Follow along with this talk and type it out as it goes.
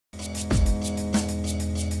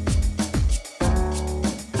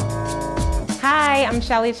Hi, I'm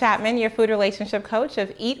Shelly Chapman, your food relationship coach of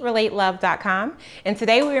eatrelatelove.com. And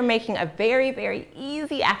today we are making a very, very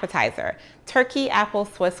easy appetizer, turkey apple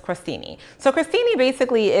Swiss crostini. So crostini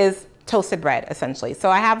basically is toasted bread, essentially. So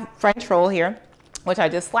I have French roll here, which I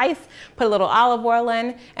just sliced, put a little olive oil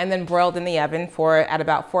in, and then broiled in the oven at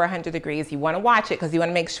about 400 degrees. You want to watch it because you want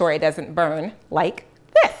to make sure it doesn't burn like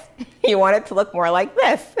this. You want it to look more like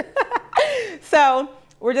this. So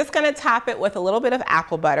we're just going to top it with a little bit of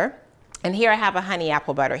apple butter. And here I have a honey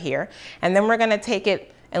apple butter here. And then we're going to take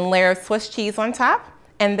it and layer Swiss cheese on top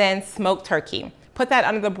and then smoked turkey. Put that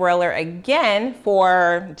under the broiler again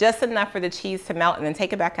for just enough for the cheese to melt, and then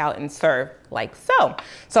take it back out and serve like so.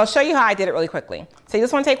 So I'll show you how I did it really quickly. So you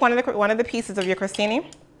just want to take one of the pieces of your crostini,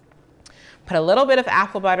 put a little bit of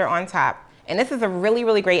apple butter on top. And this is a really,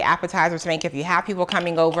 really great appetizer to make if you have people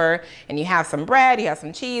coming over and you have some bread, you have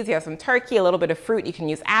some cheese, you have some turkey, a little bit of fruit. You can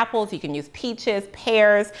use apples, you can use peaches,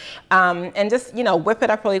 pears, and just, whip it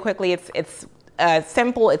up really quickly. It's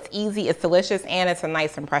simple, it's easy, it's delicious, and it's a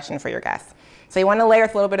nice impression for your guests. So you want to layer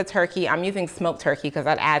with a little bit of turkey. I'm using smoked turkey because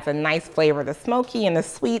that adds a nice flavor, the smoky and the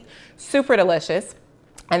sweet, super delicious.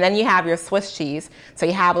 And then you have your Swiss cheese, so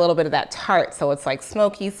you have a little bit of that tart, so it's like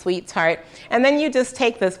smoky, sweet tart. And then you just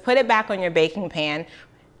take this, put it back on your baking pan,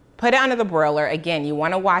 put it under the broiler. Again, you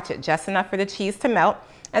want to watch it just enough for the cheese to melt.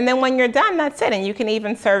 And then when you're done, that's it. And you can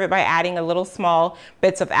even serve it by adding a little small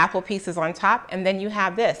bits of apple pieces on top. And then you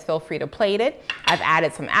have this. Feel free to plate it. I've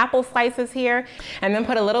added some apple slices here. And then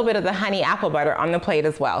put a little bit of the honey apple butter on the plate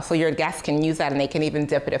as well. So your guests can use that and they can even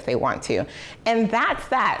dip it if they want to. And that's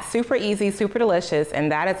that. Super easy, super delicious. And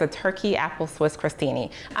that is a turkey apple Swiss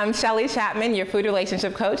crostini. I'm Shelly Chapman, your food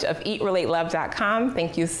relationship coach of eatrelatelove.com.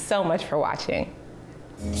 Thank you so much for watching.